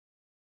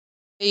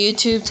Hey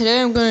YouTube,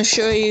 today I'm going to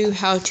show you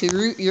how to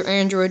root your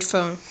Android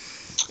phone.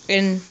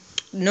 And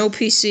no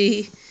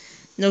PC,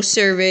 no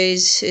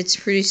surveys, it's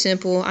pretty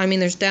simple. I mean,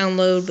 there's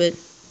download, but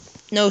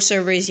no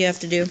surveys you have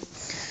to do.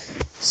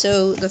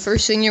 So the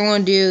first thing you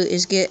want to do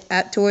is get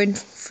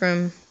Aptoide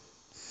from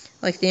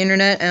like the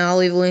internet, and I'll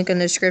leave a link in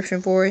the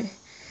description for it. And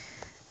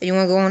you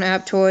want to go on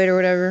Aptoide or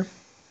whatever,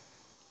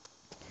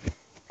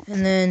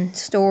 and then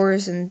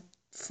stores and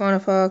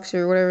Firefox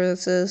or whatever that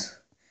says.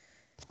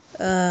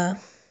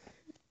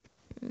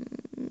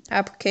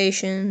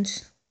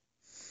 Applications,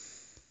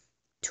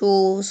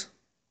 tools,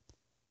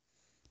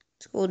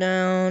 scroll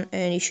down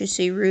and you should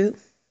see root.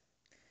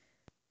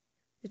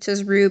 It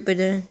says root, but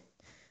then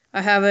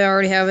I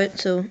already have it,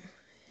 so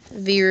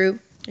vroot,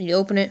 and you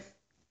open it.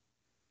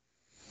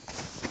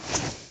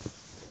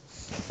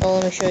 Oh,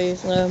 let me show you.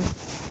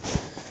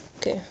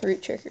 Okay,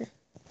 root checker.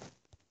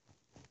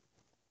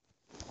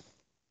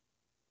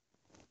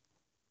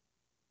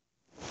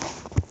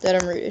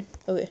 That I'm rooted.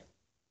 Okay.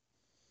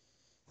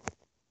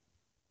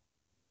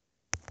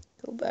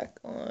 Go back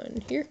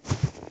on here.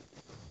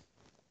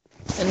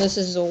 And this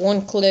is a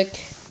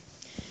one-click.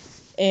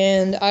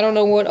 And I don't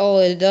know what all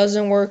it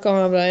doesn't work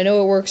on, but I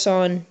know it works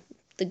on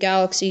the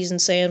Galaxies and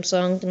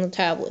Samsung and the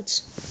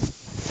tablets.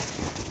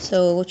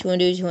 So what you want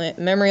to do is you want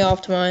memory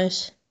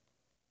optimize.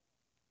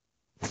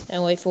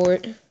 And wait for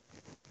it.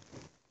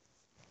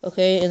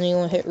 Okay, and then you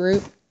want to hit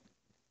root.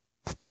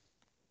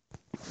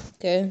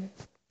 Okay,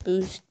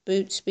 boost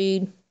boot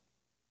speed.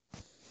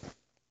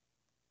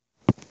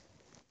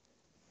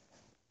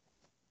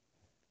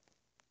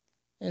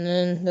 And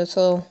then that's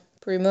all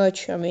pretty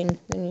much. I mean,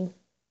 then you're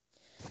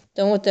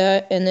done with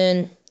that, and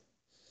then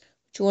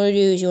what you want to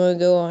do is you want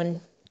to go on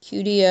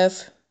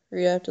QDF,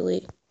 read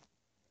delete.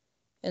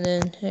 And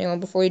then, hang on,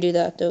 before you do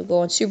that though, go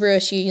on Super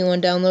SU, you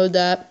want to download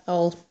that.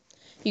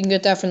 You can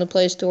get that from the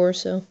Play Store,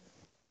 so.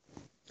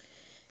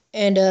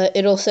 And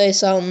it'll say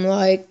something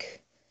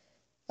like,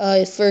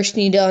 you first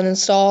need to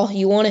uninstall.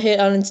 You want to hit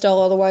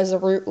uninstall, otherwise the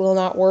root will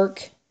not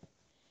work.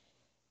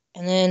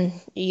 And then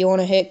you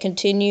want to hit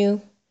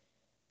continue.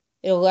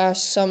 It'll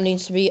ask something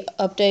needs to be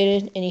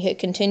updated, and you hit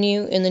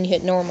continue, and then you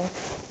hit normal.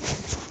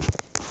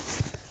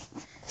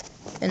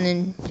 And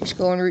then just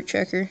go on root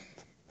checker.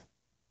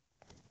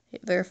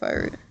 Hit verify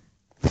root.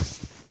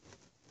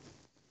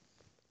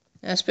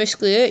 That's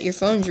basically it. Your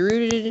phone's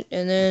rooted,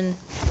 and then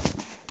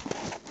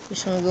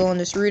just want to go on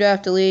this root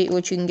app delete,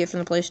 which you can get from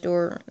the Play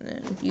Store, and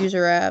then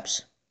user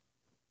apps.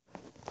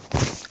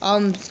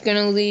 I'm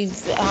gonna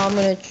leave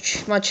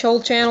my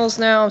chill channels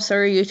now.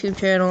 Sorry, YouTube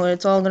channel.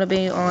 It's all gonna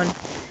be on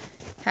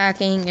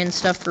hacking and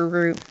stuff for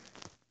root.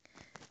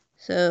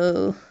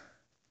 So,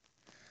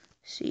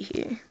 see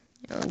here.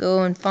 You'll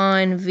go and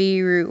find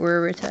vroot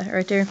wherever it's at,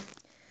 right there.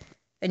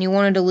 And you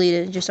want to delete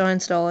it. Just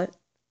uninstall it.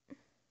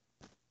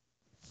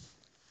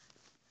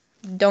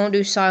 Don't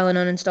do silent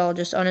uninstall.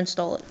 Just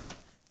uninstall it.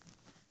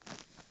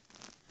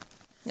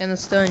 And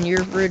it's done.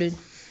 You're rooted.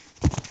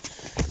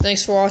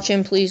 Thanks for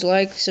watching. Please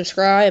like,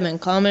 subscribe, and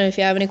comment if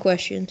you have any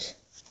questions.